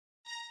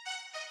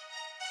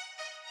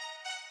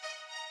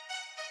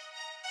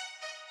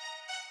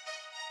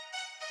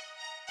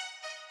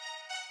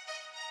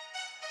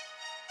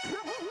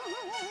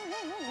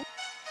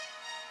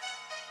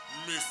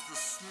Mr.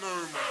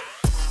 Snowman.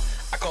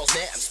 I calls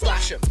mate and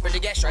splash 'em. Ready to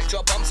get straight,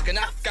 drop bombs like an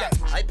Afghan.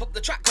 I put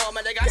the track on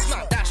and the guys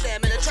man. Dash them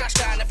in the trash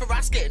can if I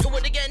ask it. Do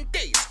it again,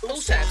 D's. All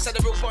steps, said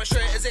the real boy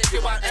straight as if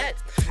you want head.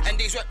 And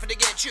these rep for the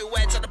get you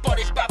heads on the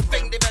body bad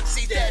thing. They've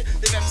MC dead,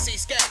 they've MC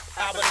scared.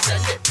 I would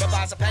send it, my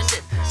bars are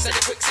pending. Send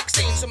a quick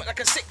 16, something like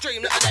a sick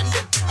dream that I'd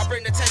ended. I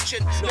bring the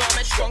tension, no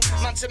I'm strong.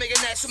 Man to me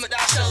and there, something that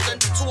I Sheldon.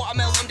 So what I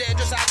melt, I'm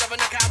dangerous, I'm having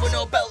a car with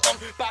no belt on.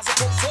 Bars are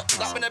booked up,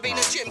 like when I've been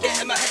in the gym,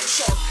 getting my head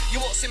shot. You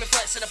won't see me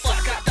flex in a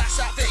flat cap, that's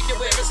that thing. You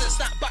wear us and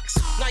snapbacks.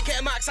 Nike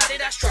and Max,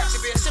 Adidas tracks.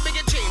 If you're a Civic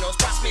and Chinos,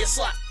 pass me a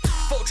slap.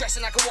 Full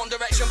dressing like a One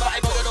Direction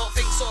vibe, but I don't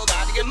think so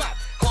bad. You get mad,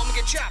 call me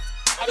a chap.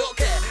 I don't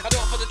care, I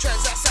don't for the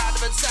trends outside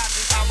of inside.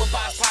 I'm with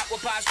bars, pack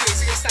with bars,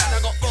 crazy and stand.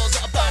 I got flows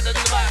that are bad in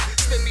the bar.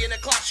 Spin me in a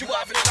clash, you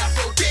having an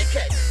afro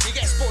dickhead. You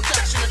get spawned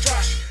dash in the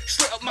trash,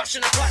 straight up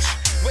mashing a clash.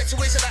 Wait to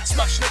wizard that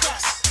smashing the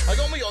glass. I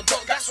got me on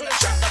dog, that's when I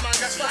trap. That man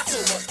gets flat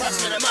too much, pass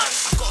me the man.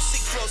 I've got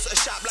sick flows that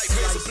are sharp like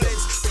razor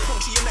blades. The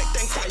punch in your neck,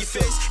 then cut your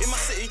face. In my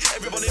city,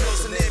 everybody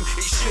knows the name,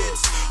 it's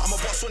Shadez. I'm a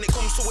boss when it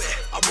comes to it,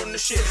 I run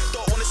the shit.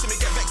 Don't wanna see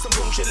me get vexed and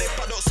punch your lip.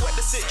 I don't sweat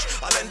the sitch,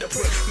 I'll end up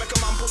prick. Make a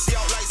man pussy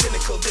out like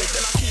cynical dick.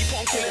 Then I keep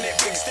on killing it,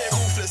 big stay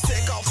ruthless.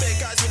 Take out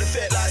fake guys with the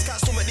fake lies. Can't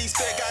stomach these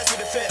fake guys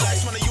with the fake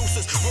lies. Man, are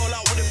useless, roll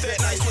out with the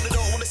fake lies. But they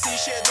don't wanna see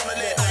Shadez on a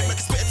late night.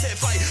 Make a spit a tape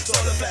fight, so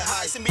the flat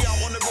high. See me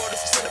out on the road if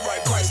it's for the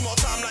right price. More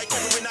time like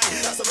every night,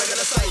 that's a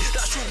regular sight.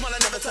 That's truth, man, I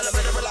never tell a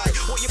better lie.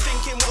 What you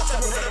thinking, what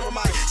type of brother am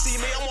I? See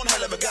me, I'm one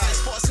hell of a guy.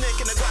 Spot a snake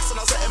in the grass and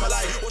I'll set him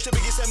alight. Watch the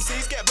biggest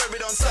MCs get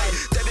buried on sight.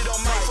 Deaded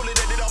on mic, fully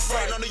deaded off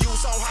right. None of you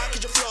sound high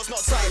cause your flow's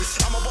not tight.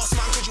 I'm a boss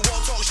man cause you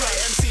won't talk shit.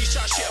 MCs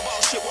chat shit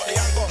about shit, what they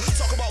ain't got.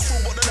 Talk about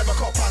food, what they never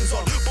caught pans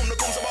on. Boom, the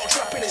guns about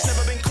trapping. It's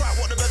never been crap,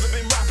 what they've ever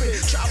been rapping.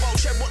 Chat about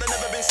shed, what they've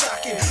never been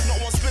stacking. Not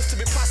one spliff to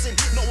be passing,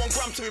 not one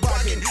gram to be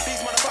bagging.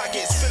 These man are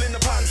faggots, filling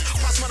the pans.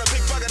 Pass man a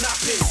big bag of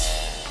nappies.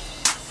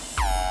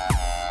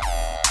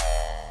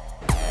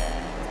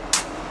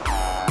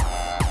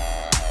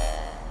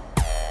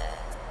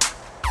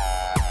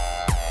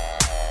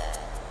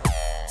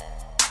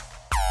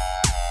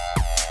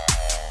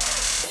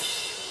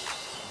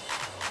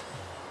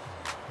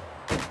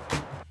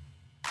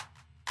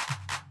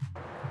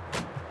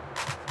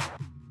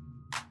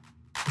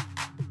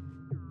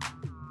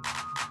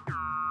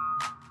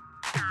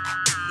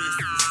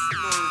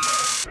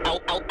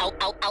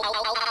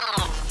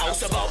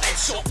 House about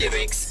headshot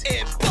lyrics,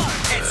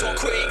 headshot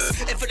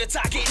critics. And for the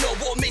target, no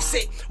one miss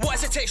it. Why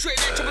does it take straight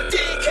edge of a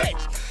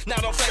dickhead? Now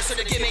don't face to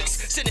the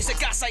gimmicks. Sinister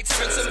gas like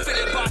Terrence and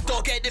feeling bad,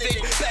 dog get the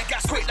vid. Bear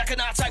gas quick like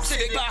an R-type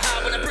Civic, but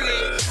hard when I bring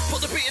it.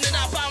 Put the beat in and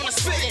out, bound and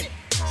spit it.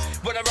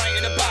 When I write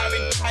in a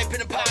barring,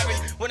 hyping and parring.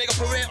 When I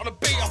operate on a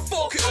beat, I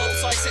fork it up,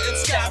 slice it and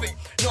scar it.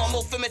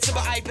 Normal for me to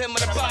be hyping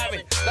when I'm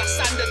barring. That's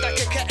standard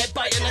like a cat head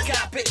biting the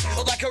carpet.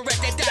 Or like a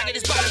red dead dagger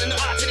is barren and not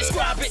hard to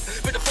describe it.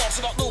 With the force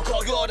of that Luke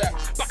or Yoda.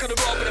 Back on the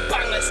road with a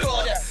bang, let's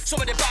go there. So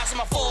many bars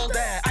in my fall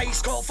there.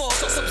 Ice cold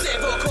force or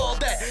sub-zero cold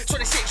there.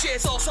 26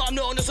 years old, so I'm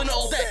known as an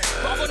old there.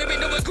 But I've only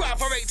been doing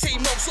ground for 18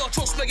 months, so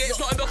trust me, it's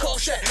not in my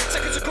culture.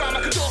 Seconds of crime,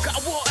 I can talk out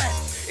of water.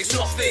 It's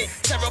nothing.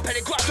 Terror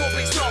penny grab up,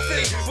 it's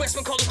nothing.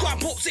 Westman call the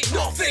grand pups, it's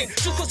nothing.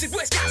 Just cause his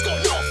West guys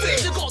got nothing,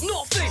 they got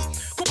nothing.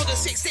 Couple of the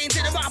 16s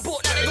in the round, but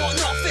now they got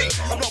nothing.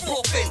 I'm not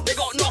bluffing, they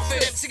got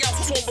nothing. Everything else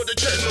was one but the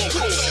general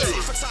bullshit.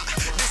 For that,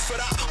 this for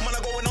that, man,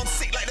 I'm going on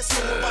sick like the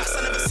Snowman bats.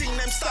 I never seen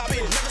them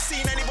stabbing, never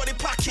seen anybody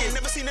packing,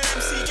 never seen an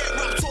MC get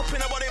wrapped up in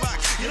a body bag.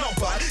 You're not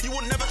bad, you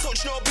would never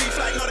touch no beef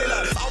like Noddy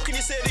lad. How can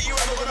you say that you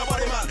ever gonna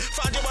body man?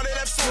 Find your body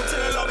left soon to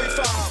the lobby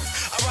farm.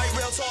 I write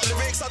real talk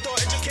lyrics, I don't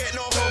educate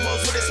no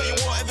homos with it, so you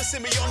won't ever see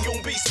me on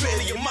young beat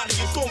spitting. You're mad,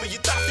 you dumb, you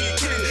daft, you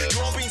killing.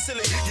 You all being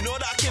silly, you know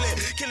that I kill it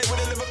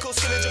with a lyrical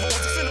skillage. You've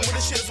always filling with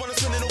the shit, when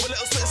it's spinning over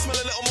little split, smell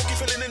a little monkey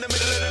filling in the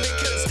middle of the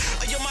knickers.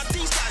 Are you mad?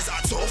 These guys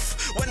are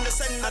tough. When they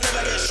send, I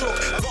never get shook.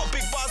 I got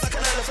big bars like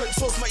an elephant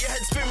tusk. Make your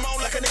head spin round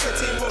like a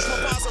nicotine rush. My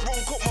bars are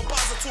wrong cooked, my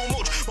bars are too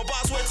much. My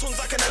bars weigh tons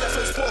like an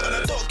elephant's paw. And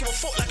I don't give a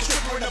fuck like a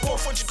stripper in a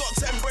buff. When you got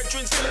 10 bread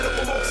drinks filling up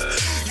a month.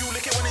 You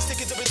lick it when it's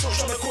sticking to be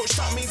touched on the crutch.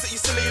 That means that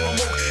you're silly in a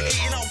mug.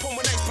 Eating out pun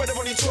with next spreader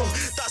on your tongue.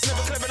 That's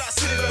never clever, that's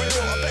silly very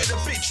dumb. I bet the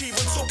bitch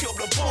even took it up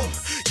the bum.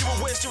 You a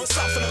waste, you a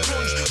sap for the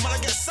plunge. Man,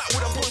 I get sat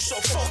with a punch, so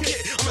fuck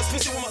it. I'm as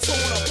busy with my tongue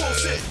when I punch.